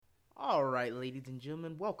All right, ladies and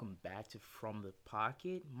gentlemen, welcome back to From the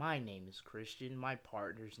Pocket. My name is Christian. My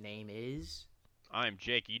partner's name is. I'm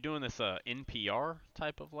Jake. You doing this NPR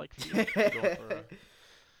type of like feel? You going for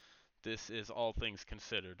this is all things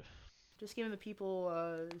considered. Just giving the people,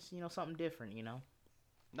 something different. No,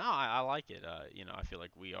 I like it. I feel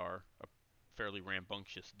like we are a fairly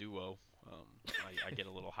rambunctious duo. I get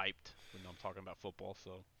a little hyped when I'm talking about football,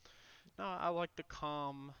 so no, I like the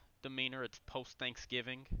calm demeanor. It's post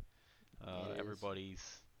Thanksgiving. It is.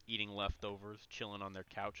 Everybody's eating leftovers, chilling on their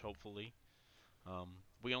couch, hopefully.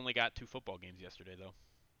 We only got two football games yesterday, though.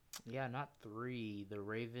 Yeah, not three. The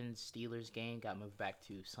Ravens Steelers game got moved back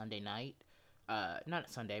to Sunday night.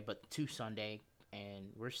 Not Sunday, but to Sunday, and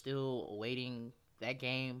we're still awaiting that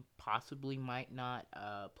game. Possibly might not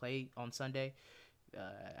play on Sunday.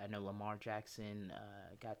 I know Lamar Jackson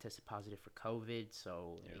got tested positive for COVID,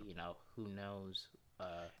 so Yeah. who knows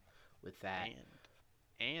with that.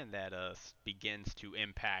 And that begins to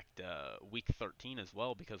impact Week 13 as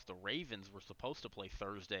well because the Ravens were supposed to play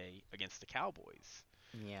Thursday against the Cowboys.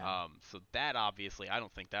 Yeah. So that obviously, I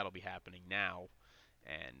don't think that'll be happening now,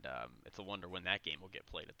 and it's a wonder when that game will get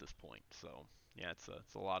played at this point. So yeah, it's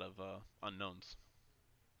a lot of unknowns.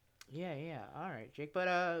 Yeah, yeah. All right, Jake.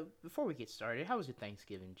 But before we get started, how was your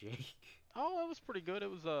Thanksgiving, Jake? Oh, it was pretty good. It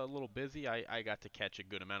was a little busy. I got to catch a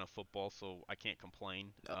good amount of football, so I can't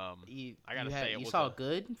complain. You I you gotta say had it you was saw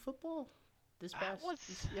good football it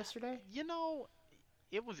was, yesterday? you know,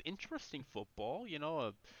 it was interesting football. We could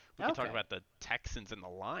talk Okay. about the Texans and the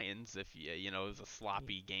Lions if it was a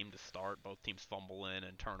sloppy game to start, both teams fumbling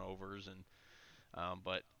and turnovers, and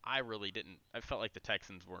but I really didn't. I felt like the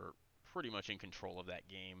Texans were pretty much in control of that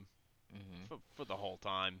game Mm-hmm. for the whole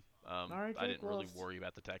time. All right, I Jake. didn't really worry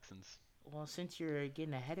about the Texans. Since you're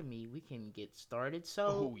getting ahead of me, we can get started. So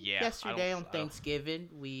Oh yeah, I don't. yesterday on Thanksgiving,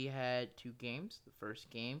 we had two games. The first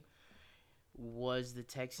game was the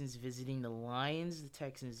Texans visiting the Lions. The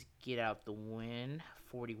Texans get out the win,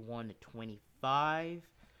 41-25.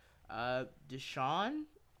 Deshaun,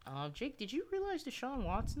 Jake, did you realize Deshaun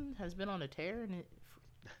Watson has been on a tear?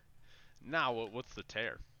 Now what's the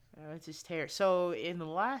tear? It's his tear. So in the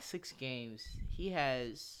last 6 games, he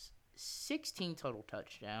has 16 total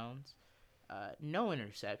touchdowns, no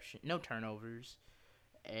interception, no turnovers,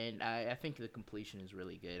 and I think the completion is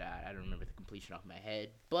really good. I don't remember the completion off my head,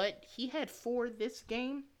 but he had four this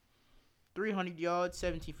game, 300 yards,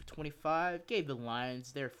 17 for 25. Gave the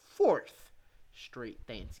Lions their fourth straight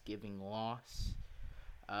Thanksgiving loss.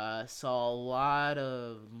 Saw a lot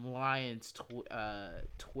of Lions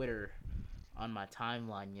Twitter on my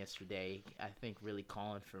timeline yesterday. I think really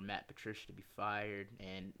calling for Matt Patricia to be fired,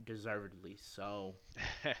 and deservedly so.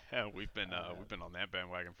 We've been on that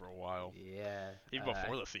bandwagon for a while, Yeah, even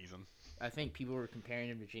before the season. I think people were comparing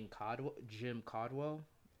him to Jim Caldwell.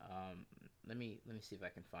 Let me see if I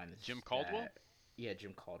can find this Jim Caldwell? stat. Yeah,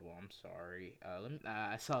 Jim Caldwell. I'm sorry.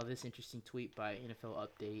 I saw this interesting tweet by NFL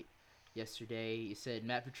Update yesterday. It said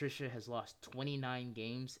Matt Patricia has lost 29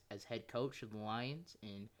 games as head coach of the Lions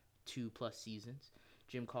in 2+ seasons.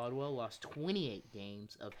 Jim Caldwell lost 28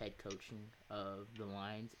 games of head coaching of the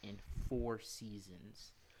Lions in 4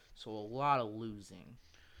 seasons. So a lot of losing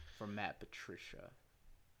from Matt Patricia.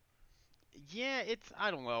 Yeah, it's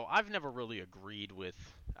I don't know. I've never really agreed with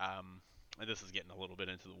and this is getting a little bit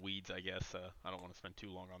into the weeds, I guess. I don't want to spend too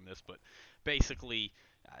long on this, but basically,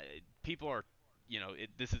 people are,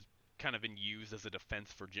 this has kind of been used as a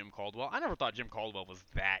defense for Jim Caldwell. I never thought Jim Caldwell was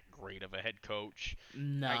that great of a head coach. I,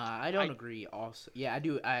 Nah, I don't I, agree. Also, yeah, I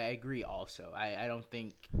do. I agree. Also, I don't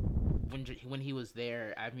think when he was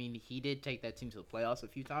there. I mean, he did take that team to the playoffs a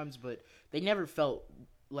few times, but they never felt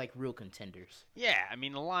like real contenders. yeah, I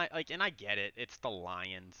mean the line, like, and I get it. It's the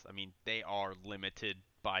Lions. I mean, they are limited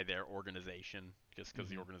by their organization just because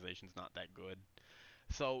the Hmm. organization's not that good.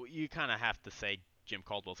 So you kind of have to say Jim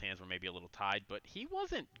Caldwell's hands were maybe a little tied, but he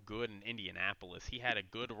wasn't good in Indianapolis. He had a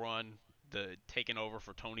good run, the taking over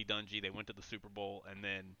for Tony Dungy. They went to the Super Bowl, and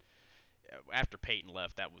then after Peyton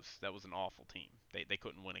left, that was an awful team. They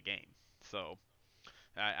couldn't win a game. So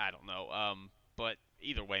I don't know. But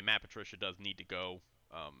either way, Matt Patricia does need to go,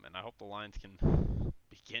 and I hope the Lions can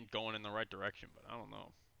begin going in the right direction. But I don't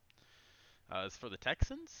know. As for the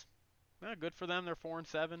Texans, good for them. They're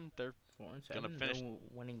 4-7. They're Four and gonna seven, finish. no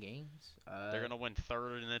winning games. They're gonna win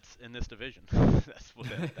third in this division. That's what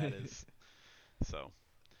that is. So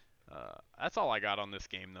that's all I got on this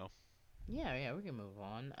game, though. Yeah, yeah, we can move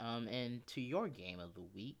on. And to your game of the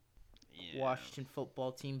week, Yeah. Washington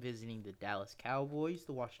football team visiting the Dallas Cowboys.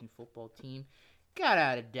 The Washington football team got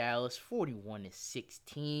out of Dallas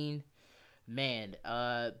 41-16. Man,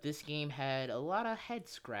 this game had a lot of head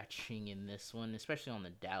scratching in this one, especially on the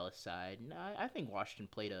Dallas side. And I think Washington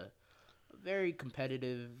played a very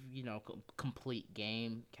competitive, complete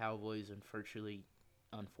game. Cowboys unfortunately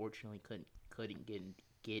couldn't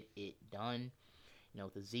get it done.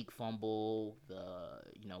 With the Zeke fumble, the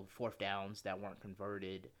fourth downs that weren't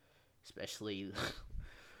converted, especially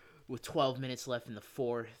with 12 minutes left in the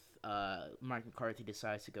fourth. Mike McCarthy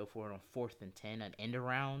decides to go for it on 4th and 10, an end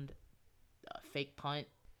around, fake punt,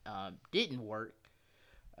 didn't work.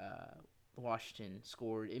 Washington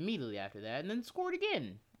scored immediately after that, and then scored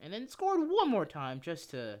again, and then scored one more time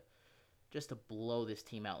just to blow this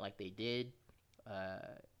team out like they did.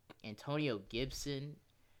 Antonio Gibson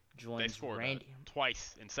joins They scored Randy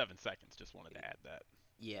twice in 7 seconds. Just wanted to add that.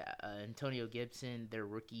 Yeah, Antonio Gibson, their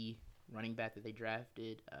rookie running back that they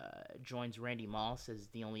drafted, joins Randy Moss as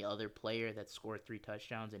the only other player that scored 3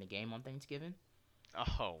 touchdowns in a game on Thanksgiving.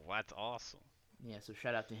 Oh, that's awesome. Yeah, so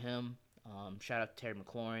shout out to him. Shout out to Terry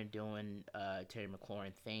McLaurin doing Terry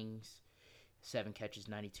McLaurin things. 7 catches,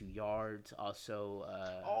 92 yards. Also,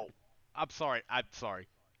 I'm sorry. I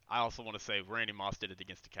also want to say Randy Moss did it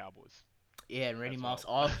against the Cowboys. Yeah, and Randy Moss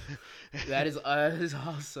well. off. That is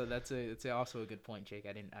also it's also a good point, Jake.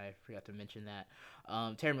 I forgot to mention that.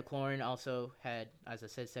 Terry McLaurin also had, as I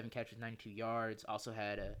said, 7 catches, 92 yards. Also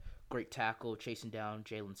had a great tackle chasing down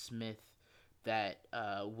Jalen Smith. That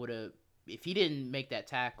would have, if he didn't make that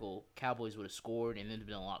tackle, Cowboys would have scored and it would have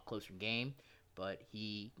been a lot closer game. But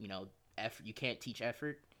he, effort. You can't teach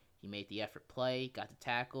effort. He made the effort play, got the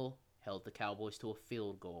tackle, held the Cowboys to a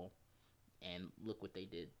field goal, and look what they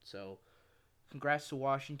did. So, congrats to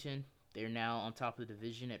Washington. They're now on top of the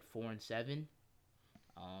division at 4-7.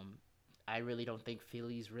 I really don't think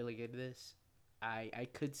Philly's really good at this. I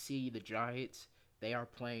could see the Giants. They are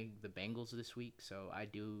playing the Bengals this week, so I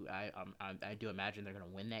do imagine they're going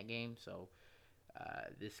to win that game. So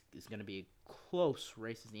this is going to be a close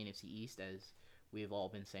race in the NFC East, as we have all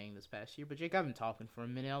been saying this past year. But Jake, I've been talking for a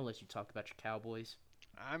minute. I'll let you talk about your Cowboys.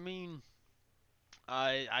 I mean,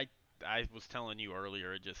 I was telling you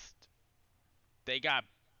earlier, they got.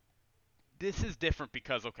 This is different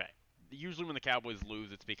because, okay, usually when the Cowboys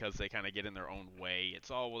lose, it's because they kind of get in their own way. It's,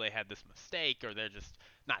 well, they had this mistake, or they're just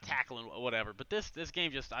not tackling, whatever. But this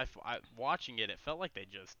game, watching it felt like they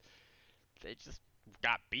just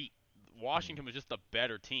got beat. Washington was just a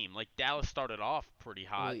better team. Like, Dallas started off pretty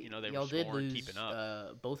hot. Well, they y'all were did scoring, lose keeping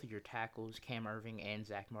up. both of your tackles, Cam Irving and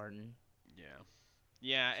Zach Martin. Yeah.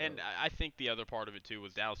 Yeah, So, and I think the other part of it, too,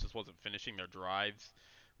 was Dallas just wasn't finishing their drives.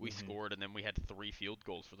 We scored, and then we had 3 field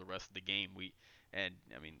goals for the rest of the game.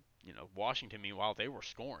 Washington, meanwhile, they were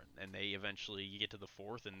scoring, and they eventually, you get to the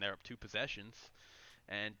fourth, and they're up 2 possessions.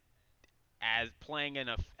 And as playing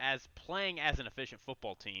as an efficient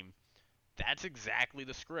football team, that's exactly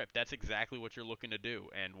the script. That's exactly what you're looking to do.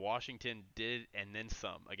 And Washington did, and then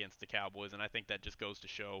some, against the Cowboys. And I think that just goes to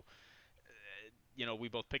show, we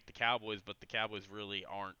both picked the Cowboys, but the Cowboys really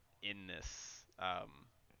aren't in this.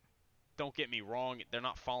 Don't get me wrong, they're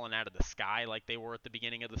not falling out of the sky like they were at the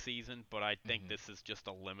beginning of the season, but I think this is just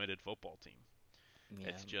a limited football team. Yeah.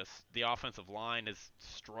 It's just the offensive line has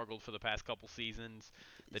struggled for the past couple seasons.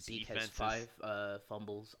 The Zeke defense has 5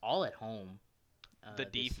 fumbles, all at home. The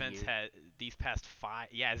defense had these past 5.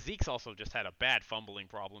 Yeah, Zeke's also just had a bad fumbling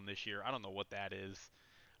problem this year. I don't know what that is.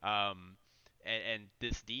 And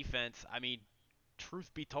this defense, I mean,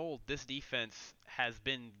 truth be told, this defense has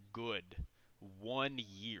been good 1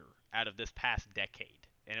 year out of this past decade,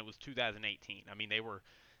 and it was 2018. I mean,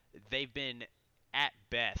 they've been at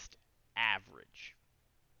best average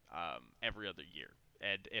every other year,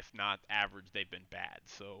 and if not average, they've been bad.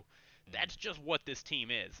 So that's just what this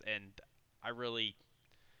team is, and I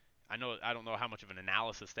don't know how much of an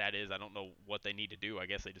analysis that is. I don't know what they need to do. I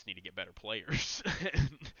guess they just need to get better players,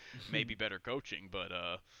 maybe better coaching, but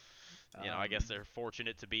I guess they're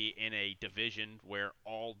fortunate to be in a division where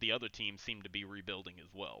all the other teams seem to be rebuilding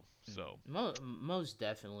as well. So most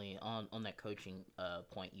definitely on that coaching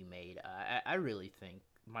point you made, I really think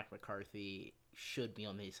Mike McCarthy should be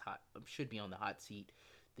on the hot seat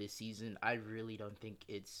this season. I really don't think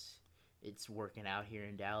it's working out here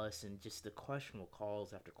in Dallas, and just the questionable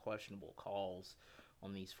calls after questionable calls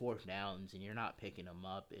on these 4th downs, and you're not picking them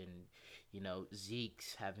up, and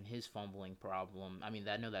Zeke's having his fumbling problem. I mean,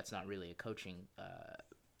 I know that's not really a coaching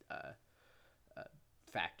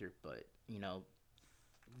factor, but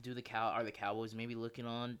are the Cowboys maybe looking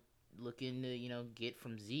to get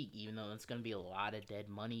from Zeke, even though it's going to be a lot of dead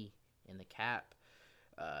money in the cap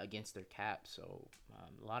against their cap. So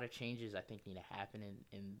a lot of changes I think need to happen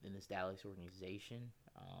in this Dallas organization.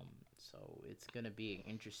 So it's going to be an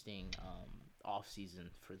interesting off season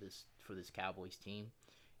for this Cowboys team,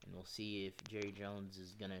 and we'll see if Jerry Jones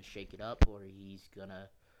is gonna shake it up or uh,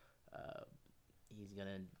 he's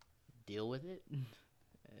gonna deal with it,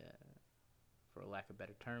 for a lack of a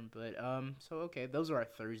better term. But so okay, those are our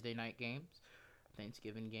Thursday night games,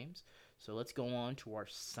 Thanksgiving games. So let's go on to our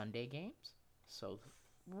Sunday games. So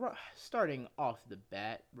starting off the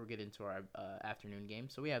bat, we're getting to our afternoon game.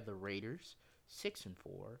 So we have the Raiders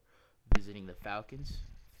 6-4 visiting the Falcons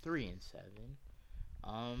 3-7.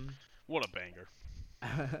 What a banger!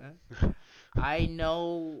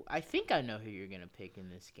 I think I know who you're gonna pick in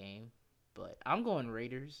this game, but I'm going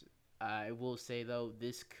Raiders. I will say though,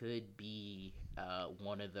 this could be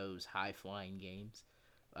one of those high flying games.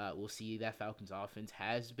 We'll see. That Falcons offense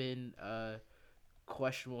has been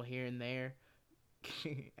questionable here and there,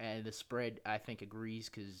 and the spread I think agrees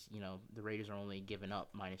because the Raiders are only giving up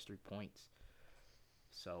 -3 points.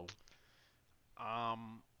 So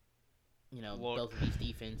Um, both look, of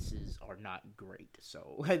these defenses are not great.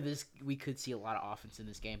 So we could see a lot of offense in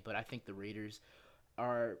this game, but I think the Raiders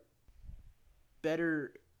are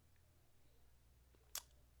better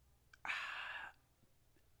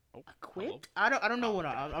oh, hello. equipped. I don't know Oh, what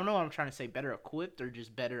okay. I don't know what I'm trying to say. Better equipped or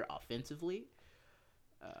just better offensively.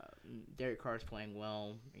 Derek Carr's playing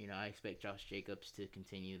well. I expect Josh Jacobs to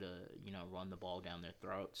continue to run the ball down their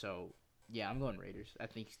throat. So yeah, I'm going Raiders. I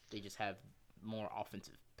think they just have more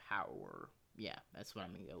offensive power. Yeah, that's what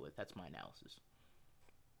I'm gonna go with. That's my analysis.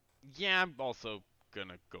 Yeah, I'm also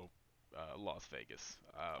gonna go Las Vegas.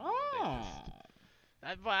 They Oh.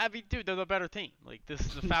 just I mean, dude, they're the better team. Like the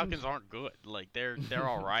Falcons aren't good. Like they're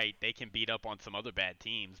all right. They can beat up on some other bad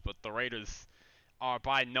teams, but the Raiders are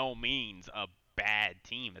by no means a bad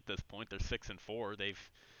team at this point. They're 6-4.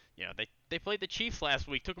 They played the Chiefs last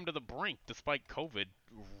week, took them to the brink despite COVID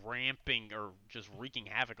ramping or just wreaking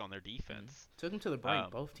havoc on their defense. Took them to the brink. Um,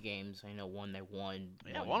 Both games. I know one they won.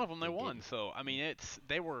 yeah, One one of them they they won. didn't. So I mean,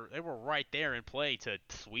 they were right there in play to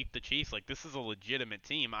sweep the Chiefs. Like this is a legitimate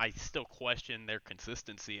team. I still question their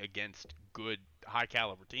consistency against good high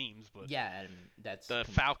caliber teams, but Yeah, and that's the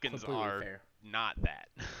Falcons completely are fair. not that.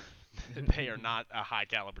 They are not a high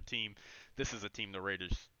caliber team. This is a team the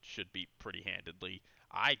Raiders should beat pretty handedly.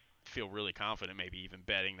 I feel really confident maybe even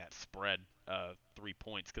betting that spread 3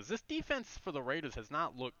 points because this defense for the Raiders has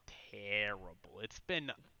not looked terrible. It's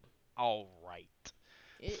been all right.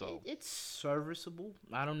 So It's serviceable.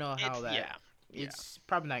 I don't know how it's that. yeah. It's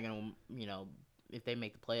probably not gonna. If they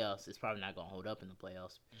make the playoffs, it's probably not gonna hold up in the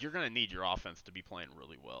playoffs. You're gonna need your offense to be playing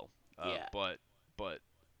really well. Yeah. But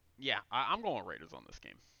yeah, I'm going Raiders on this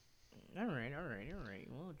game. All right, all right, all right.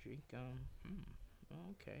 Well, Jake,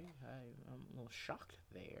 okay, I'm a little shocked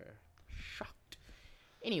there. Shocked.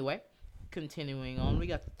 Anyway, continuing on, we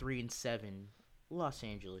got the 3-7 Los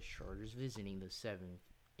Angeles Chargers visiting the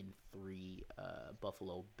 7-3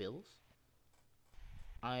 Buffalo Bills.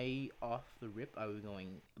 Off the rip, I was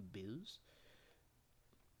going Bills.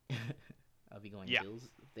 I'll be going Yeah. Bills.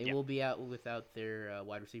 They Yeah. will be out without their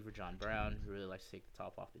wide receiver John Brown, who really likes to take the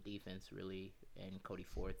top off the defense, really, and Cody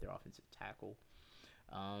Ford, their offensive tackle.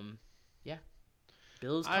 Yeah,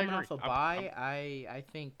 Bills I coming agree. off a bye. I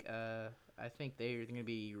think they're going to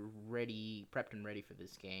be ready, prepped and ready for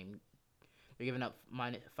this game. They're giving up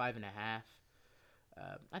 -5.5.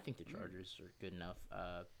 I think the Chargers are good enough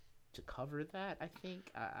to cover that. I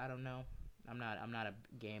think. I don't know. I'm not a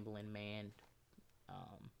gambling man.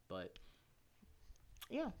 But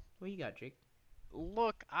yeah, what you got, Jake?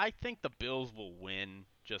 Look, I think the Bills will win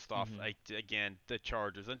just off Mhm. again the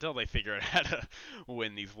Chargers until they figure out how to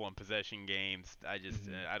win these one possession games.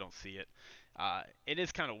 Mhm. I don't see it. It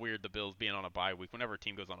is kind of weird the Bills being on a bye week. Whenever a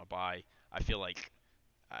team goes on a bye, I feel like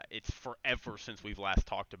it's forever since we've last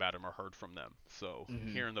talked about them or heard from them. So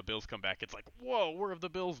Mhm. hearing the Bills come back, it's like, whoa, where have the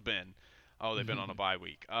Bills been? Oh, they've been on a bye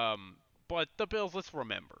week. But the Bills, let's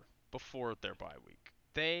remember, before their bye week,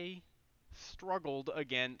 they struggled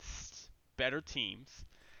against better teams,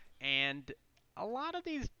 and a lot of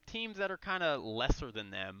these teams that are kind of lesser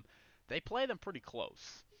than them, they play them pretty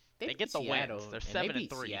close. They They beat get the wins. Seattle, They're and they seven and beat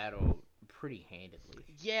three. Seattle pretty handedly.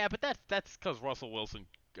 Yeah, but that's because Russell Wilson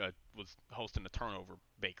was hosting a turnover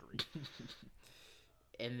bakery.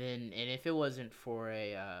 And if it wasn't for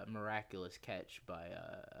a miraculous catch by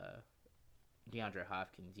DeAndre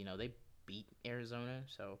Hopkins, they beat Arizona,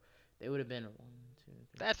 so they would have been a one, two,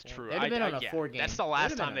 three, That's four. true. They'd have been on a Yeah, 4 game. that's the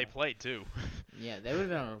last time they played too. Yeah, they would have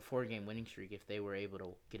been on a 4 game winning streak if they were able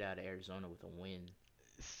to get out of Arizona with a win.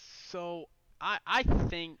 So I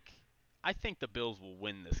think the Bills will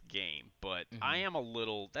win this game, but I Mhm. am a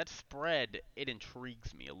little that spread it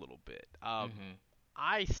intrigues me a little bit. Mhm.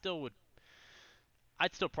 I still would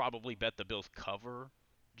I'd still probably bet the Bills cover,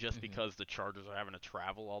 just Hmm. because the Chargers are having to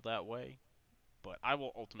travel all that way. But I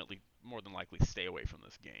will ultimately, more than likely, stay away from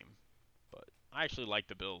this game. But I actually like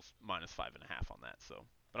the Bills minus 5.5 on that. So,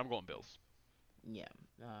 but I'm going Bills. Yeah.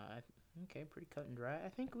 Okay, pretty cut and dry. I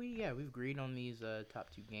think we've agreed on these top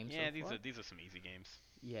two games so Yeah, these far. are these are some easy games.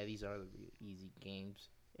 Yeah, these are the real easy games.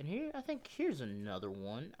 And here's another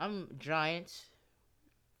one. I'm Giants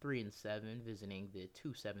 3-7 visiting the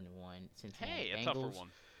 2-7-1 Cincinnati Hey, a tougher Bengals.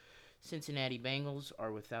 one. Cincinnati Bengals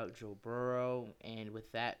are without Joe Burrow, and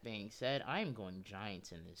with that being said, I am going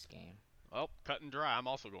Giants in this game. Well, cut and dry. I'm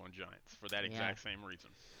also going Giants for that Yeah, exact same reason.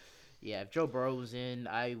 yeah. If Joe Burrow was in,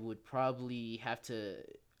 I would probably have to.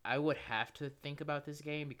 I would have to think about this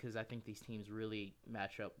game because I think these teams really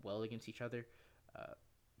match up well against each other. Uh,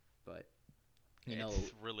 but you know,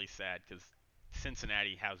 It's really sad because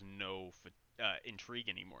Cincinnati has no intrigue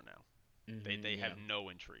anymore now. They have yeah, no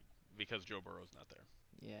intrigue because Joe Burrow's not there.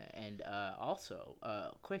 yeah, and also,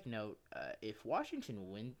 quick note: if Washington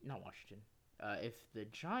win, not Washington, if the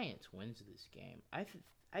Giants wins this game,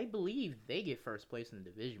 I believe they get first place in the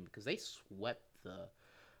division because they swept the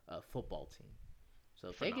football team. So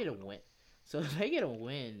if they get a Phenomenal. win, so if they get a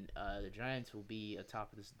win, the Giants will be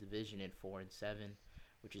atop of this division at 4-7,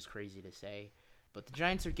 which is crazy to say. But the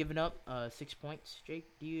Giants are giving up 6 points.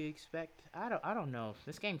 Jake, do you expect? I don't know.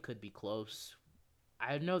 This game could be close.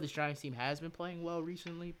 I know this Giants team has been playing well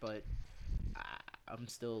recently, but I, I'm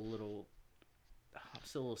still a little. I'm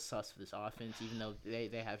still a little sus for this offense, even though they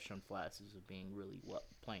have shown flashes of being really well,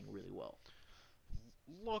 playing really well.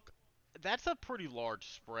 Look, that's a pretty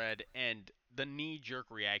large spread, and the knee-jerk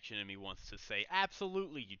reaction in me wants to say,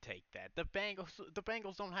 absolutely, you take that. The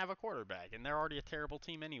Bengals don't have a quarterback, and they're already a terrible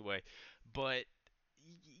team anyway. But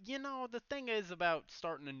the thing is about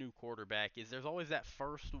starting a new quarterback is there's always that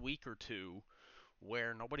first week or two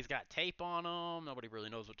where nobody's got tape on them, nobody really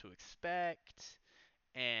knows what to expect.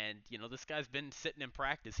 And, this guy's been sitting in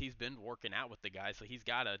practice. He's been working out with the guys, so he's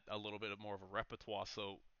got a little bit of more of a repertoire.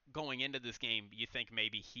 So going into this game, you think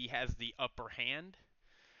maybe he has the upper hand.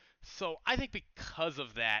 So I think because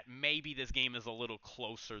of that, maybe this game is a little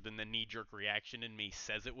closer than the knee jerk reaction in me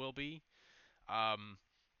says it will be. Um,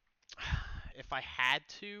 if I had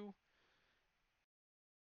to,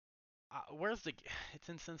 where's the? It's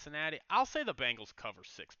in Cincinnati. I'll say the Bengals cover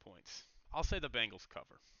 6 points. I'll say the Bengals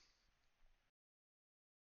cover.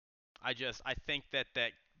 I think that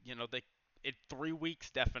they in 3 weeks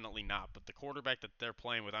definitely not, but the quarterback that they're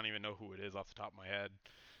playing with, I don't even know who it is off the top of my head.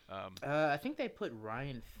 Um, I think they put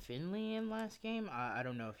Ryan Finley in last game. I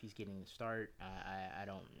don't know if he's getting the start. I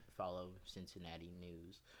don't follow Cincinnati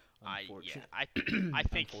news, yeah, unfortunately. I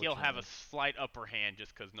think he'll have a Unfortunately. slight upper hand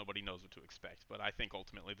just because nobody knows what to expect. But I think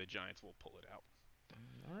ultimately the Giants will pull it out.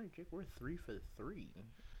 All right, Jake, we're 3 for 3.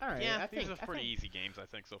 All right, Yeah, I these think are I pretty think. easy games I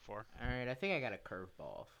think so far. All right, I think I got a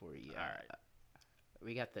curveball for you. All right,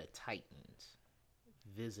 We got the Titans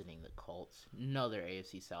visiting the Colts. Another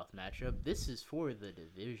AFC South matchup. This is for the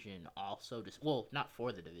division, also. Well, not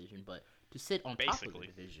for the division, but to sit on top of the basically,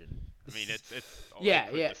 division. I mean it Yeah,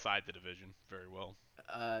 could yeah. decide the division very well.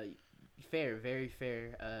 Uh, Fair, very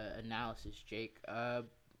fair analysis, Jake. I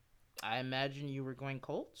imagine you were going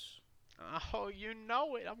Colts. Oh, you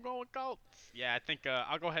know it. I'm going Colts. Yeah, I think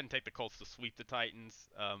I'll go ahead and take the Colts to sweep the Titans.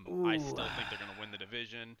 I Ooh, still think they're going to win the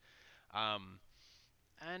division. Um,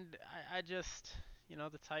 and I just,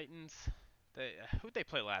 the Titans. Who'd they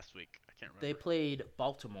play last week? I can't they remember. played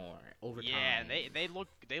Baltimore Yeah, and overtime.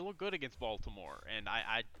 they look good against Baltimore, and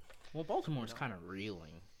Well, you Baltimore's know, kind of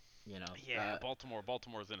reeling. You know, yeah,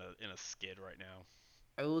 Baltimore's in a skid right now.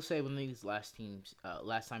 I will say when these last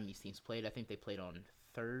time these teams played, I think they played on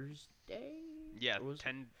Thursday, Yeah, or was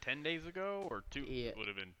 10 days ago or two it? would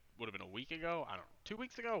have been a week ago. I don't know, 2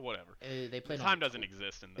 weeks ago, whatever. They played on Time the doesn't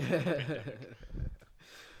exist in the pandemic.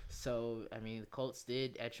 So I mean, the Colts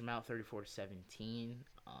did etch them out 34-17.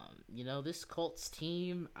 This Colts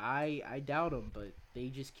team, I doubt them, but they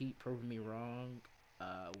just keep proving me wrong,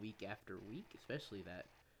 week after week. Especially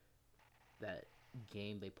that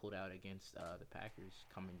game they pulled out against the Packers,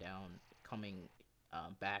 coming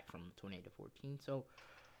back from 28-14. So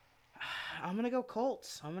I'm gonna go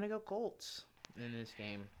Colts. I'm gonna go Colts in this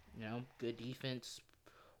game. Good defense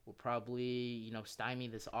will probably stymie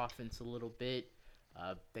this offense a little bit.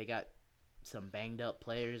 They got some banged up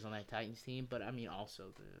players on that Titans team, but I mean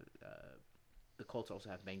also the Colts also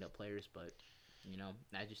have banged up players. But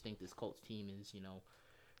I just think this Colts team is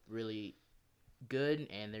really good,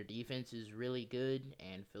 and their defense is really good,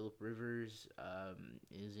 and Philip Rivers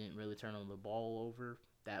isn't really turning the ball over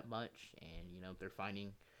that much, and they're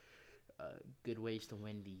finding good ways to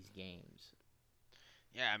win these games.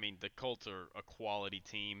 Yeah, I mean the Colts are a quality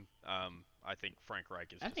team. I think Frank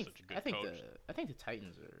Reich is I just think such a I good think coach. the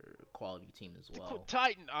Titans are a quality team as well.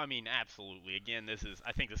 Titan, I mean, absolutely. Again,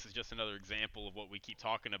 I think this is just another example of what we keep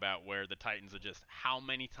talking about, where the Titans are just, how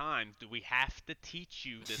many times do we have to teach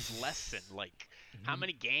you this lesson? Like, how Mhm.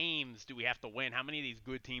 many games do we have to win? How many of these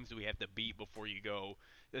good teams do we have to beat before you go,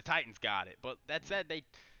 the Titans got it? But that said,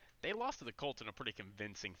 they lost to the Colts in a pretty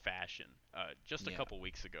convincing fashion just a Yeah. couple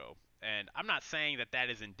weeks ago. And I'm not saying that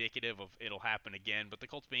is indicative of it'll happen again, but the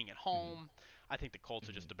Colts being at Mhm. home, I think the Colts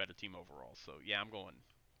are Mhm. just a better team overall. So yeah, I'm going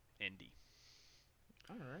Indy.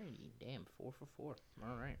 Alrighty, damn, 4 for 4.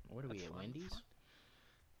 All right, what are That's we at? fine. That's fine. Wendy's.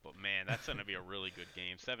 But man, that's gonna be a really good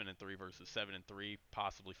game. 7-3 versus 7-3,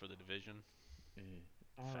 possibly for the division. Mm.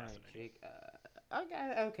 All right, Fascinating. Jake.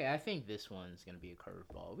 Okay. I think this one's gonna be a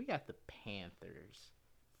curveball. We got the Panthers,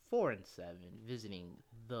 4-7, visiting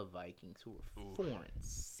the Vikings, who are Ooh,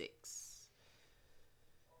 4-6.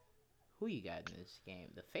 Who you got in this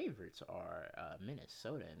game? The favorites are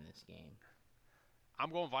Minnesota in this game.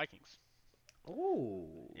 I'm going Vikings.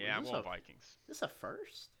 Oh, Yeah, I'm going Vikings. this a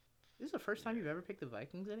first? This is the first time Yeah. you've ever picked the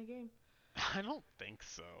Vikings in a game? I don't think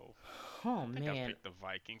so. I Oh don't think I've man. picked the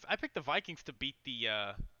Vikings. I picked the Vikings to beat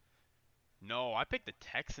the. No, I picked the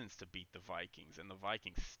Texans to beat the Vikings, and the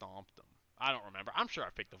Vikings stomped them. I don't remember. I'm sure I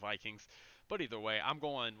picked the Vikings, but either way, I'm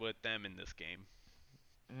going with them in this game.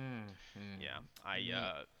 Yeah,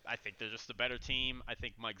 Man. I think they're just a better team. I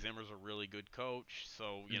think Mike Zimmer's a really good coach.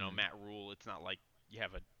 So Mm, Matt Rule, it's not like you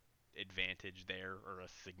have a advantage there or a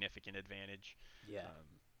significant advantage. yeah.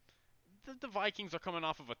 Um, the Vikings are coming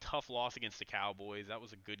off of a tough loss against the Cowboys. That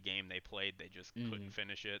was a good game they played. They just couldn't Mm,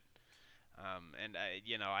 finish it. And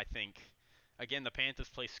I think again the Panthers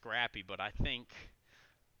play scrappy, but I think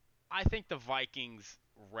the Vikings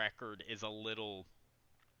record is a little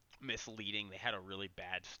misleading. They had a really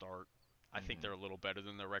bad start. I think mm, they're a little better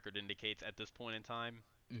than their record indicates at this point in time.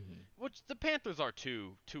 mm, Which the Panthers are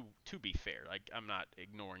too. To be fair, like I'm not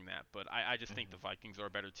ignoring that, but I just think the mm. Vikings are a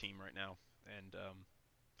better team right now, and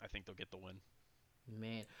I think they'll get the win.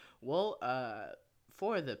 Man. Well,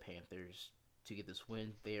 for the Panthers to get this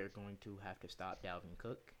win, they are going to have to stop Dalvin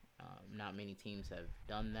Cook. Not many teams have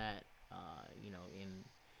done that. In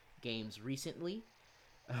games recently.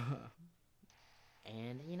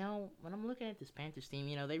 And when I'm looking at this Panthers team,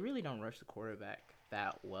 they really don't rush the quarterback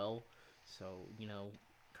that well. So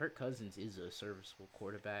Kirk Cousins is a serviceable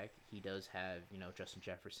quarterback. He does have Justin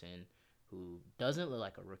Jefferson, who doesn't look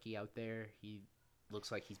like a rookie out there. He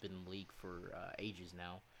looks like he's been in the league for ages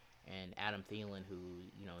now. And Adam Thielen, who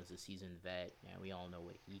is a seasoned vet. Yeah, we all know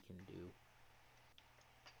what he can do.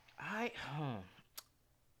 I, huh,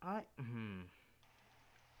 I, hmm.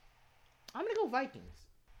 I'm gonna go Vikings.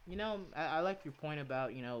 I like your point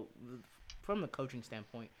about from the coaching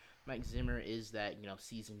standpoint, Mike Zimmer is that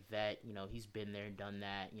seasoned vet. He's been there and done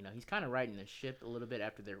that. He's kind of riding the ship a little bit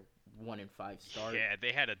after their 1-5 start. Yeah,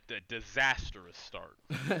 they had a disastrous start.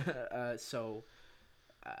 So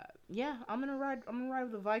yeah, I'm gonna ride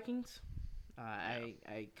with the Vikings. Yeah,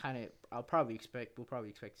 I kind of we'll probably expect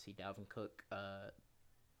to see Dalvin Cook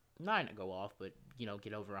not go off, but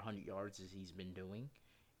get over 100 yards as he's been doing.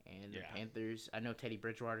 And the yeah, Panthers, I know Teddy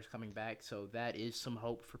Bridgewater's coming back, so that is some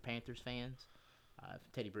hope for Panthers fans.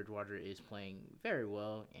 Teddy Bridgewater is playing very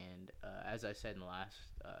well, and as I said in the last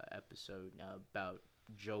episode about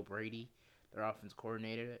Joe Brady, their offense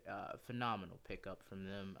coordinator, phenomenal pickup from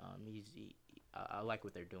them. I like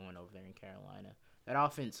what they're doing over there in Carolina. That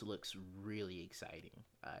offense looks really exciting.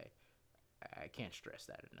 I can't stress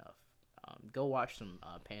that enough. Go watch some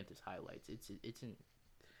Panthers highlights.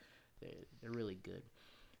 They're really good.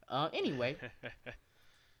 Anyway,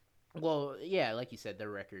 well, yeah, like you said, their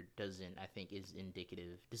record doesn't, I think, is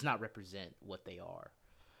indicative, does not represent what they are.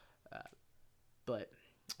 Uh, but,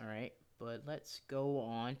 all right, but let's go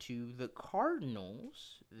on to the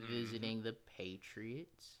Cardinals mhm, visiting the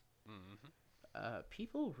Patriots. mhm.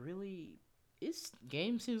 People really, this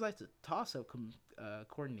game seems like it's a toss up,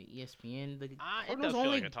 according to ESPN. The It Cardinals does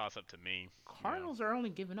feel like a only, toss up to me. Yeah. Cardinals are only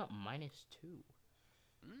giving up -2.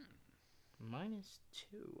 Mm,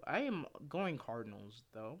 -2. I am going Cardinals,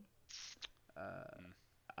 though. Uh, mm.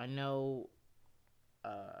 I know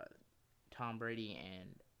uh, Tom Brady and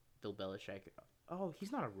Bill Belichick. Oh,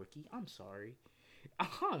 he's not a rookie. I'm sorry.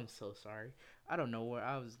 I'm so sorry. I don't know where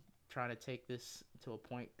I was trying to take this to a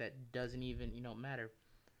point that doesn't even matter.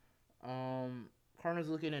 Um, Cardinals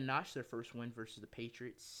looking to notch their first win versus the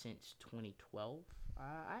Patriots since 2012.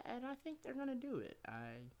 I think they're gonna do it.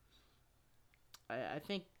 I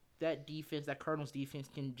think that Cardinals defense,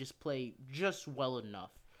 can just play just well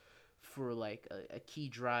enough for like a key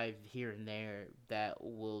drive here and there that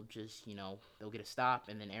will just, they'll get a stop,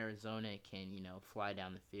 and then Arizona can, fly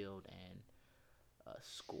down the field and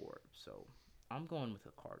score. So I'm going with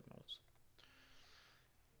the Cardinals.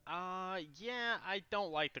 Yeah, I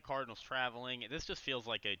don't like the Cardinals traveling. This just feels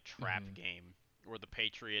like a trap Hmm. game where the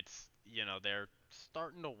Patriots, they're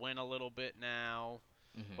starting to win a little bit now.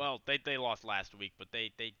 Hmm. Well, they lost last week, but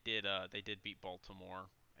they did beat Baltimore,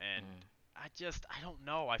 and Hmm. I don't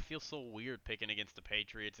know. I feel so weird picking against the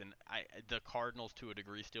Patriots, and the Cardinals to a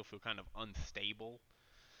degree still feel kind of unstable.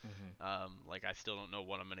 Hmm. Like I still don't know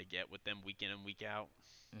what I'm gonna get with them week in and week out.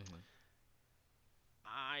 Hmm.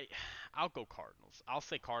 I I'll go Cardinals. I'll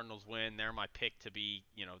say Cardinals win. They're my pick to be,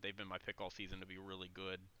 they've been my pick all season to be really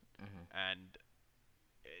good. Hmm. And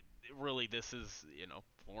really, this is,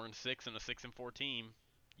 4-6 and a 6-4 team.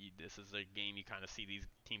 This is a game you kind of see these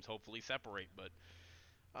teams hopefully separate. But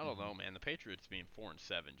I don't Hmm. know, man. The Patriots being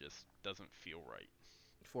 4-7 just doesn't feel right.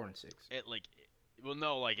 4-6. It like, well,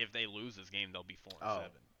 no, like if they lose this game, they'll be four and Oh,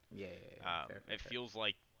 seven. yeah, yeah, yeah. Fair, fair, It fair. feels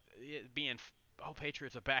like being, oh,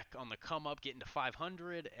 Patriots are back on the come up, getting to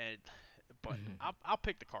 500, and but Hmm. I'll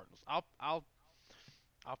pick the Cardinals. I'll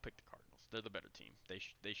pick the Cardinals. They're the better team. They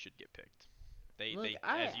should get picked. Look,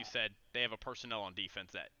 As you said, they have a personnel on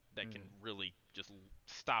defense that can mm, really just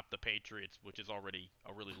stop the Patriots, which is already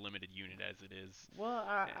a really limited unit as it is. well,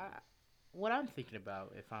 And what I'm thinking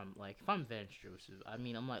about, if I'm Vance Joseph, I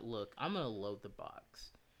mean, I'm like, look, I'm gonna load the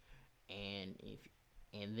box, and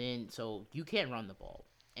then so you can't run the ball,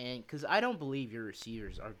 and because I don't believe your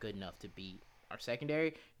receivers are good enough to beat our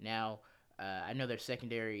secondary. Now, I know their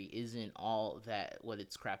secondary isn't all that what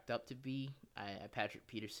it's cracked up to be. Patrick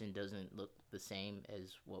Peterson doesn't look the same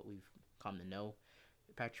as what we've come to know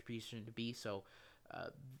Patrick Peterson to be. So uh,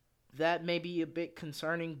 that may be a bit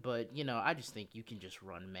concerning, but I just think you can just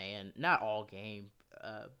run man, not all game,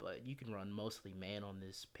 but you can run mostly man on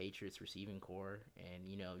this Patriots receiving core, and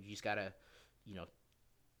you just gotta, you know,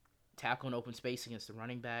 tackle an open space against the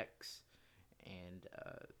running backs, and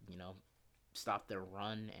stop their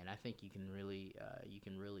run, and I think you can really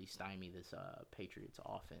stymie this Patriots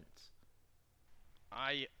offense.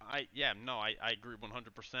 yeah, no, I agree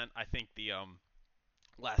 100%. I think the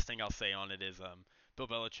last thing I'll say on it is Bill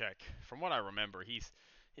Belichick. From what I remember,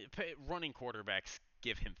 running quarterbacks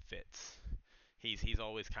give him fits. He's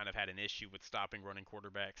always kind of had an issue with stopping running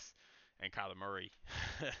quarterbacks, and Kyler Murray,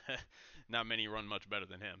 not many run much better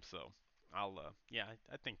than him. So yeah,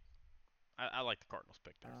 I think I like the Cardinals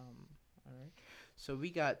pick there. All right. So we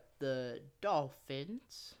got the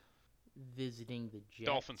Dolphins visiting the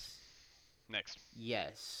Dolphins Jets. next.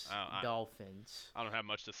 Yes, I Dolphins. I don't have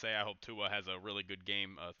much to say. I hope Tua has a really good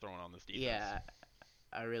game throwing on this defense. Yeah,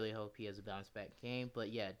 I really hope he has a bounce back game.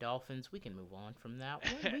 But yeah, Dolphins. We can move on from that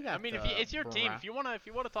one. We I got mean, the it's your team. Brown. If you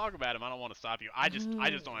wanna talk about him, I don't want to stop you. I just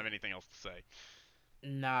don't have anything else to say.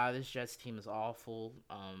 Nah, this Jets team is awful.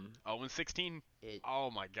 0-16. It Oh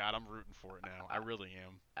my God, I'm rooting for it now. I I, really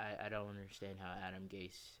am. I don't understand how Adam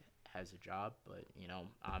Gase has a job, but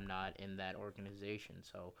I'm not in that organization,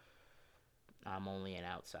 so I'm only an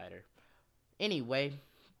outsider. Anyway,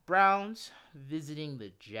 Browns visiting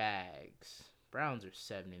the Jags. Browns are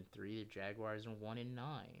 7-3. The Jaguars are 1-9.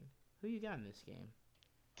 Who you got in this game?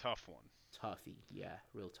 Tough one. Toughy, yeah,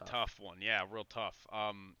 real tough. Tough one. Yeah, real tough.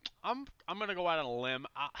 I'm gonna go out on a limb.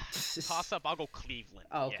 Toss up. I'll go Cleveland.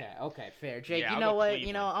 Yeah. Okay, okay, fair. Jake, Yeah, you I'll know go what?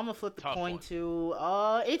 Cleveland. I'm gonna flip the Tough coin one. to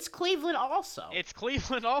it's Cleveland also. It's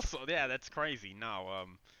Cleveland also. Yeah, that's crazy. No,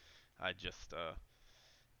 I just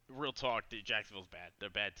real talk. Jacksonville's bad. They're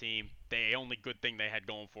a bad team. The only good thing they had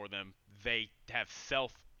going for them, they have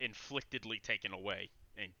self-inflictedly taken away,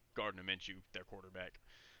 and Gardner Minshew, their quarterback.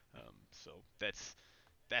 So that's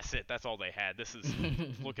it. That's all they had. This is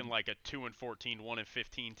looking like a 2-14,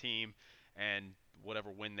 1-15 team, and whatever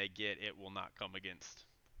win they get, it will not come against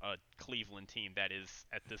a Cleveland team that is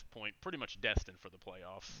at this point pretty much destined for the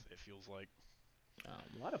playoffs. It feels like,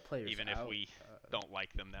 A lot of players even if out. we don't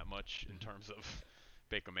like them that much in terms of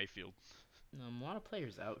Baker Mayfield. A lot of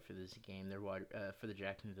players out for this game. For the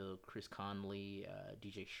Jacksonville, Chris Conley,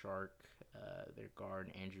 DJ Shark, their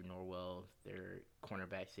guard Andrew Norwell, their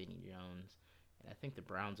cornerback Sidney Jones, and I think the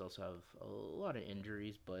Browns also have a lot of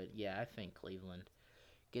injuries. But yeah, I think Cleveland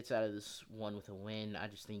gets out of this one with a win. I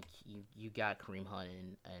just think you got Kareem Hunt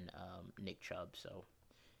and Nick Chubb, so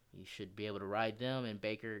you should be able to ride them, and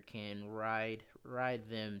Baker can ride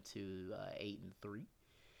them to 8-3.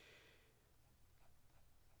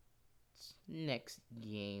 Next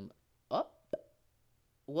game up.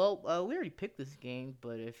 Well, we already picked this game,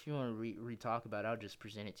 but if you want to re-talk about it, I'll just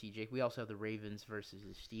present it to you, Jake. We also have the Ravens versus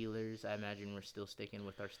the Steelers. I imagine we're still sticking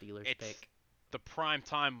with our Steelers It's pick. the prime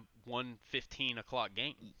time 1:15 o'clock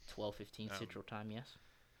game. 12:15 Um, Central Time. Yes.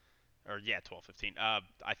 or yeah, 12:15.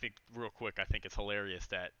 I think real quick, I think it's hilarious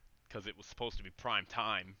that because it was supposed to be prime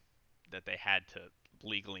time, that they had to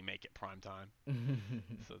legally make it prime time.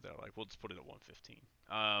 So they're like, we'll just put it at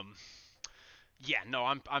 1:15. Yeah, no,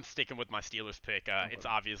 I'm sticking with my Steelers pick. Okay. It's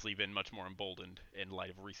obviously been much more emboldened in light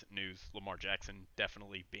of recent news. Lamar Jackson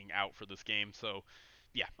definitely being out for this game. So,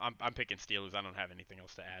 yeah, I'm picking Steelers. I don't have anything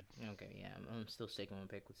else to add. Okay, yeah, I'm still sticking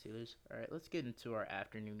with my pick with Steelers. All right, let's get into our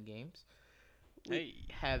afternoon games. We Hey.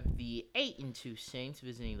 have the 8-2 Saints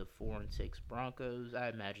visiting the 4-6 Broncos. I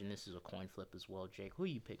imagine this is a coin flip as well, Jake. Who are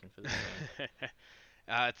you picking for this game?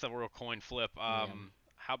 It's a real coin flip. Yeah.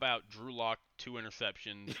 How about Drew Lock 2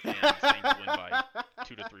 interceptions and the Saints win by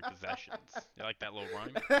 2 to 3 possessions? You like that little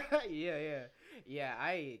rhyme? Yeah.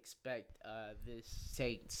 I expect this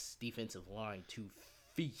Saints defensive line to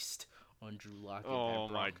feast on Drew Lock. Oh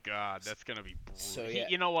my God, that's gonna be brutal. So, yeah.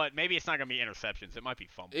 You know what? Maybe it's not gonna be interceptions. It might be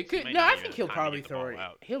fumbles. It could. He may No, not I even think he'll have time to probably get the ball throw it.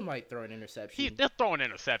 out. He might throw an interception. They'll throw an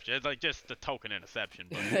interception. It's like just a token interception,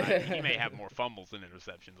 but he may have more fumbles than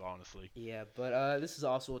interceptions, honestly. Yeah, but this is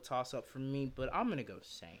also a toss-up for me. But I'm gonna go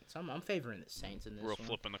Saints. I'm favoring the Saints in this Real one.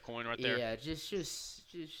 flipping the coin right there. Yeah, just.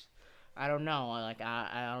 I don't know. I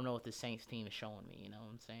don't know what the Saints team is showing me. You know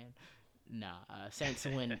what I'm saying? Nah, Saints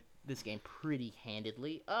win this game pretty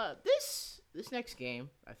handedly. This next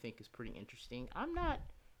game I think is pretty interesting. I'm not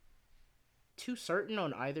too certain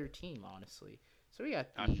on either team, honestly. So we got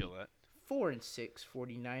I the feel that. 4-6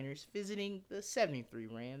 49ers visiting the 73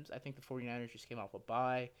 Rams. I think the 49ers just came off a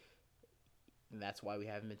bye, and that's why we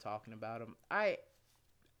haven't been talking about them.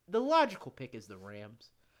 The logical pick is the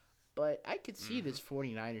Rams, but I could see this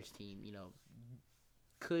 49ers team,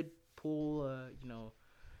 could pull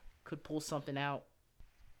something out.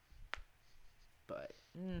 But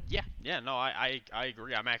Yeah, no, I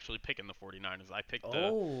agree. I'm actually picking the 49ers. I picked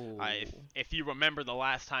if you remember the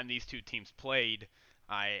last time these two teams played,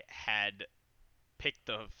 I had picked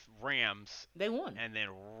the Rams. They won. And then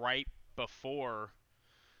right before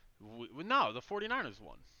no, the 49ers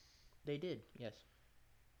won. They did. Yes.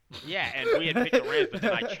 Yeah, and we had picked the Rams, but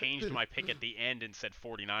then I changed my pick at the end and said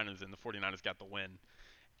 49ers, and the 49ers got the win.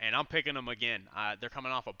 And I'm picking them again. They're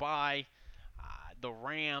coming off a bye. The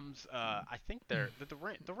Rams, I think the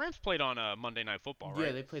Rams played on Monday Night Football, right?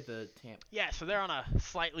 Yeah, they played the Tampa. Yeah, so they're on a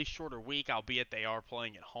slightly shorter week, albeit they are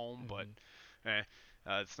playing at home, but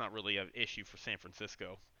it's not really an issue for San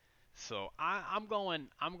Francisco. So I'm going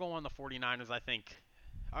the 49ers. I think.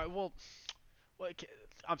 I'm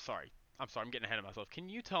sorry. I'm getting ahead of myself. Can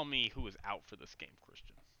you tell me who is out for this game,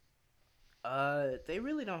 Christian? They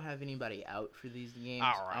really don't have anybody out for these games.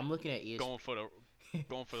 All right. I'm looking at ESPN. Going for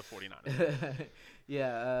the 49ers.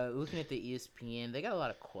 Yeah, looking at the ESPN, they got a lot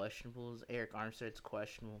of questionables. Eric Armstead's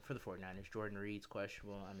questionable for the 49ers. Jordan Reed's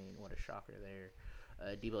questionable. I mean, what a shocker there.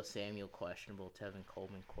 Deebo Samuel questionable. Tevin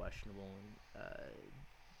Coleman questionable.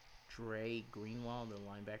 Dre Greenwald, the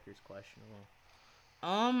linebacker's questionable.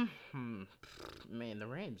 Man, the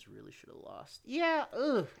Rams really should have lost. Yeah,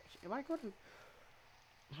 Am I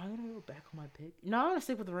gonna go back on my pick? No, I'm gonna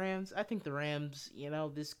stick with the Rams. I think the Rams,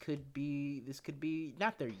 this could be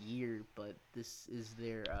not their year, but this is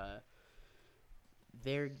their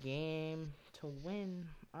game to win.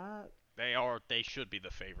 They should be the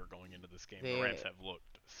favorite going into this game. The Rams have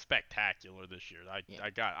looked spectacular this year. I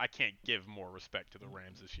can't give more respect to the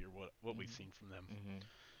Rams this year. What we've seen from them.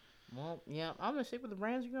 Well, yeah, I'm gonna stick with the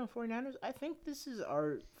Rams. You're going 49ers. I think this is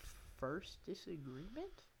our first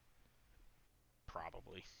disagreement.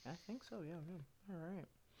 Probably. I think so. Yeah. All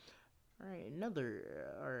right.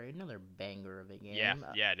 Another banger of a game.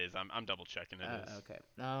 Yeah, it is. I'm double checking it is. Okay.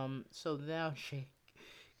 So now, Jake,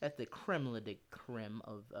 at the creme de creme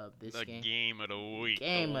of this game. The game of the week.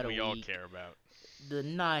 We all care about. The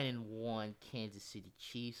 9-1 Kansas City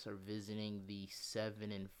Chiefs are visiting the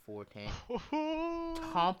 7-4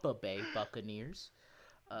 Tampa Bay Buccaneers.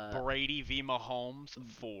 Brady v. Mahomes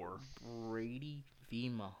 4. Brady v.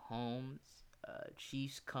 Mahomes.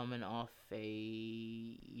 Chiefs coming off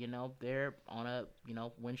they're on a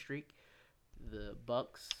win streak. The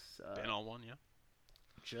Bucks been on one, yeah.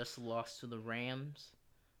 Just lost to the Rams.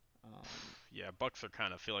 Yeah, Bucks are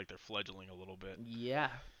kind of feel like they're fledgling a little bit. Yeah.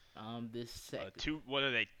 Two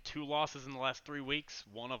losses in the last 3 weeks.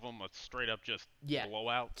 One of them a straight up just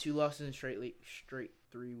blowout. 2 losses in straight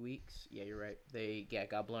 3 weeks. Yeah, you're right. They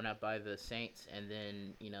got blown out by the Saints, and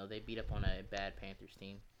then they beat up on a bad Panthers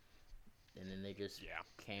team, and then they just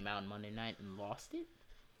came out on Monday night and lost it.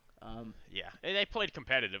 Yeah, they played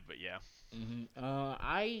competitive, but yeah.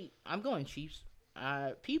 I'm going Chiefs.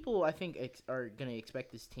 People I think are gonna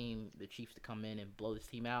expect the Chiefs to come in and blow this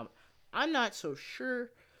team out. I'm not so sure,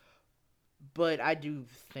 but I do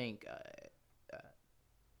think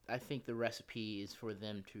I think the recipe is for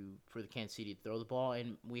them to for the Kansas City to throw the ball,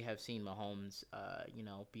 and we have seen Mahomes,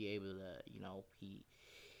 be able to,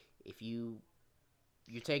 if you're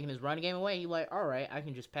taking his running game away, he's like, all right, I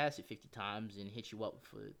can just pass it 50 times and hit you up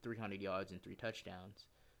for 300 yards and 3 touchdowns.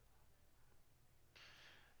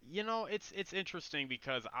 It's interesting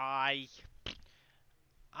because I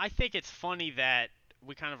think it's funny that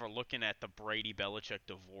we kind of are looking at the Brady Belichick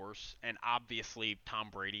divorce, and obviously Tom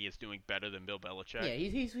Brady is doing better than Bill Belichick Yeah, at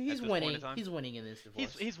he's this point in winning. time. He's winning in this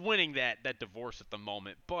divorce. He's winning that divorce at the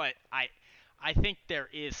moment, but I think there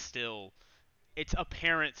is still it's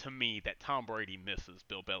apparent to me that Tom Brady misses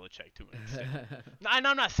Bill Belichick to an extent. And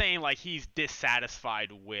I'm not saying like he's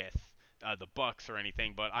dissatisfied with the Bucks or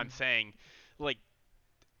anything, but I'm saying like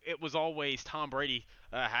it was always Tom Brady.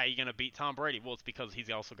 How are you going to beat Tom Brady? Well, it's because he's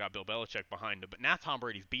also got Bill Belichick behind him. But now Tom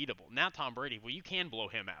Brady's beatable. Now Tom Brady, well, you can blow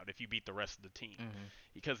him out if you beat the rest of the team,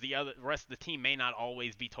 because the rest of the team may not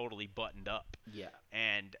always be totally buttoned up. Yeah,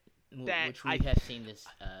 And that which we have seen this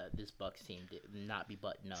Bucks team not be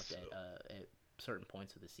buttoned up at certain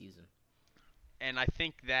points of the season. And I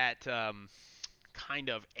think that kind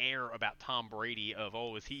of air about Tom Brady of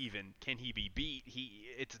is he even can he be beat?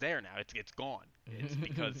 It's there now. It's gone. It's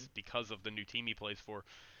because of the new team he plays for.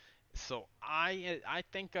 So I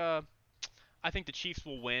think the Chiefs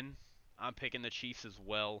will win. I'm picking the Chiefs as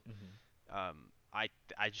well. I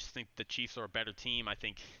just think the Chiefs are a better team.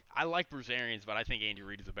 I like Bruce Arians, but I think Andy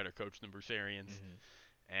Reid is a better coach than Bruce Arians.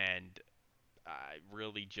 And I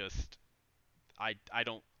really just I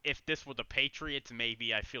don't. If this were the Patriots,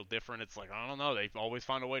 maybe I feel different. It's like I don't know. They always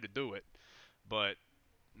find a way to do it, but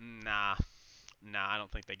nah, I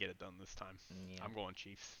don't think they get it done this time. Yeah. I'm going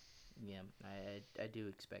Chiefs. Yeah, I do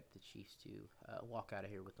expect the Chiefs to walk out of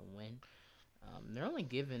here with a win. They're only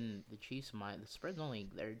giving the Chiefs the spread's only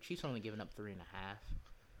their Chiefs are only giving up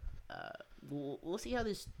 3.5. We'll see how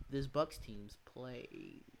this Bucks teams play,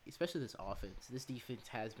 especially this offense. This defense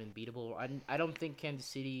has been beatable. I don't think Kansas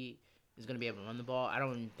City is going to be able to run the ball. I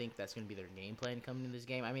don't even think that's going to be their game plan coming into this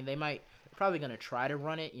game. I mean, they're probably going to try to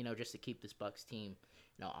run it, just to keep this Bucks team,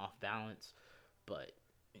 off balance. But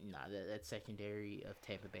that secondary of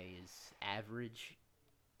Tampa Bay is average,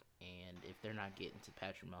 and if they're not getting to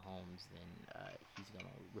Patrick Mahomes, then he's going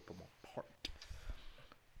to rip them apart.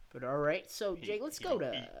 But all right, so Jake, let's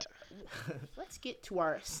let's get to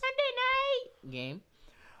our Sunday night game.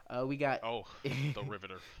 We got the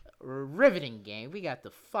riveter. Riveting game. We got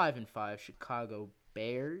the 5-5 Chicago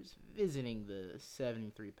Bears visiting the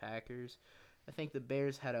 7-3 Packers. I think the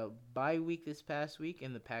Bears had a bye week this past week,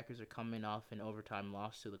 and the Packers are coming off an overtime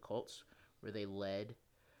loss to the Colts, where they led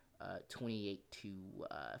 28-14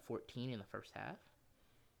 in the first half.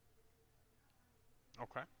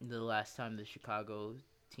 Okay. The last time the Chicago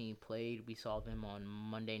team played, we saw them on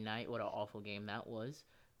Monday night. What an awful game that was.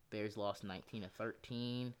 Bears lost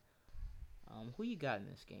 19-13. Who you got in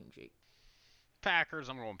this game, Jake? Packers.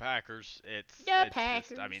 I'm going Packers. It's Packers.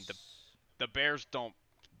 Just, I mean, the Bears don't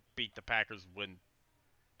beat the Packers when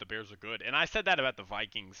the Bears are good. And I said that about the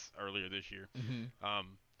Vikings earlier this year.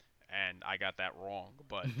 And I got that wrong.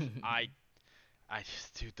 But I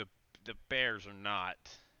just, dude, the Bears are not.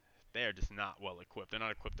 They're just not well equipped. They're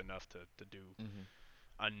not equipped enough to do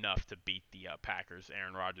enough to beat the Packers.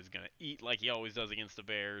 Aaron Rodgers is gonna eat like he always does against the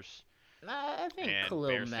Bears. I think and Khalil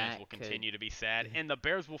Bears Mack fans will continue to be sad, and the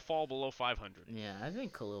Bears will fall below 500. Yeah, I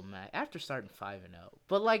think Khalil Mack after starting 5-0,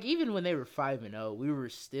 but like even when they were 5-0, we were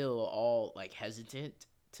still all like hesitant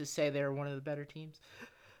to say they were one of the better teams,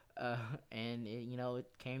 and it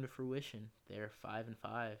came to fruition. They're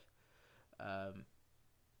 5-5.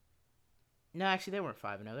 No, actually they weren't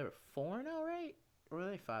 5-0. They were 4-0, right? Or were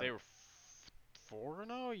they 5? They were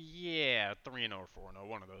 4-0. Yeah, 3-0 or 4-0.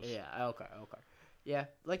 One of those. Yeah. Okay. Yeah,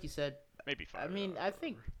 like you said. Maybe 5. I mean, I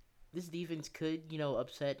think this defense could,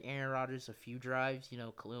 upset Aaron Rodgers a few drives,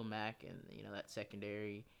 Khalil Mack and, that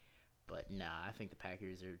secondary. But, nah, I think the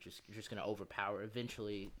Packers are just going to overpower.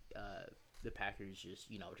 Eventually, the Packers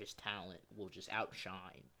just talent will just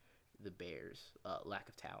outshine the Bears' lack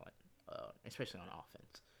of talent, especially on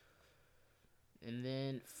offense. And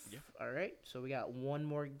then, all right, so we got one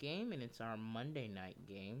more game, and it's our Monday night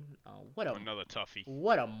game. Another toughie.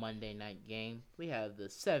 What a Monday night game. We have the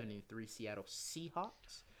 7-3 Seattle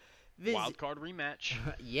Seahawks. Wild card rematch.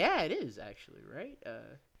 Yeah, it is, actually, right?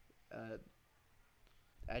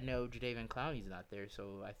 I know Jadeveon Clowney's not there,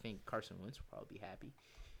 so I think Carson Wentz will probably be happy.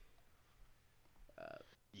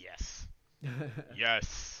 Yes.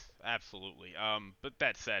 Yes. Absolutely. But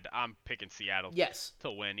that said, I'm picking Seattle yes.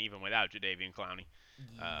 to win, even without Jadeveon Clowney.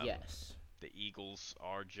 Yes. The Eagles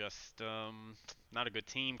are just not a good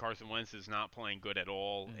team. Carson Wentz is not playing good at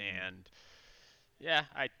all, Hmm. and yeah,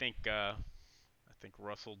 I think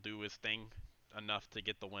Russ will do his thing enough to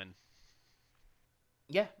get the win.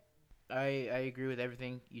 Yeah, I agree with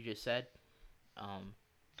everything you just said. Um,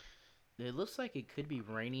 it looks like it could be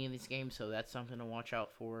rainy in this game, so that's something to watch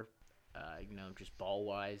out for. Just ball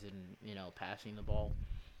wise and passing the ball.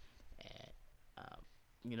 And,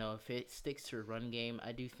 if it sticks to a run game,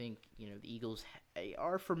 I do think the Eagles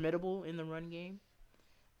are formidable in the run game.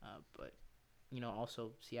 But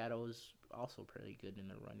also Seattle is also pretty good in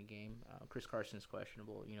the run game. Chris Carson is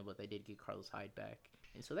questionable, but they did get Carlos Hyde back,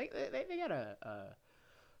 and so they got a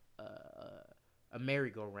a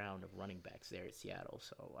merry-go-round of running backs there at Seattle.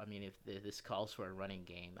 So I mean, if this calls for a running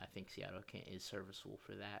game, I think Seattle is serviceable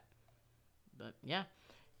for that. But yeah,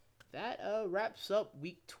 that wraps up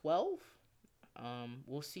Week 12.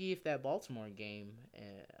 We'll see if that Baltimore game,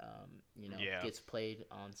 Yeah. gets played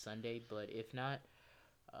on Sunday. But if not,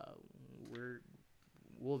 uh, we're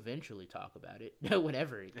we'll eventually talk about it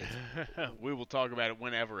whenever it gets. We will talk about it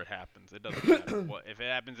whenever it happens. It doesn't matter. What if it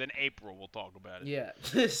happens in April? We'll talk about it. Yeah.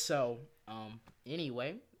 So,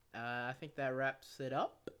 anyway, I think that wraps it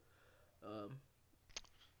up. Um,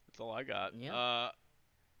 That's all I got. yeah.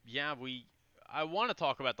 Yeah, I want to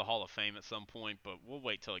talk about the Hall of Fame at some point, but we'll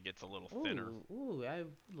wait till it gets a little thinner. Ooh, I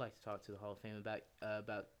would like to talk to the Hall of Fame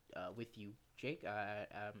about with you, Jake.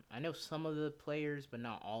 I know some of the players, but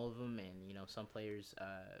not all of them, and some players,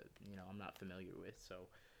 I'm not familiar with. So,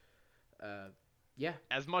 yeah.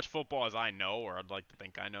 As much football as I know, or I'd like to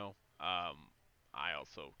think I know, I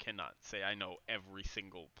also cannot say I know every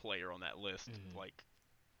single player on that list, Hmm. like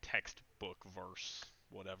textbook verse,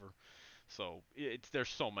 whatever. So there's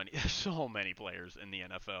so many there's so many players in the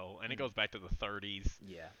NFL, and it Mm, goes back to the 30s.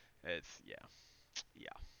 yeah. It's yeah.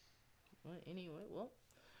 Well, anyway,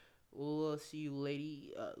 we'll see you,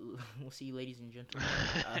 we'll see you, ladies and gentlemen.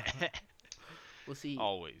 We'll see.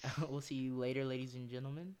 Always. We'll see you later, ladies and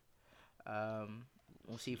gentlemen. Um,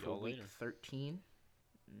 we'll see you See for y'all week later. 13.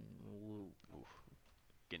 We'll Oof,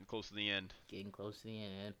 getting close to the end. getting close to the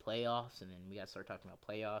end and playoffs, and then we got to start talking about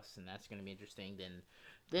playoffs, and that's going to be interesting.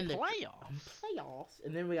 Then the Playoffs. playoffs,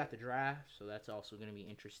 and then we got the draft, so that's also going to be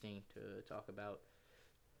interesting to talk about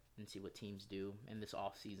and see what teams do. And this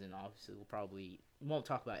off season, obviously, won't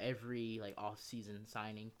talk about every off season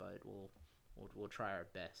signing, but we'll try our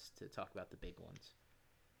best to talk about the big ones.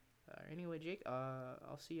 Anyway, Jake,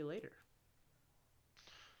 I'll see you later.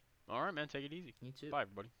 All right, man. Take it easy. You too. Bye,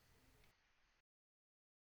 everybody.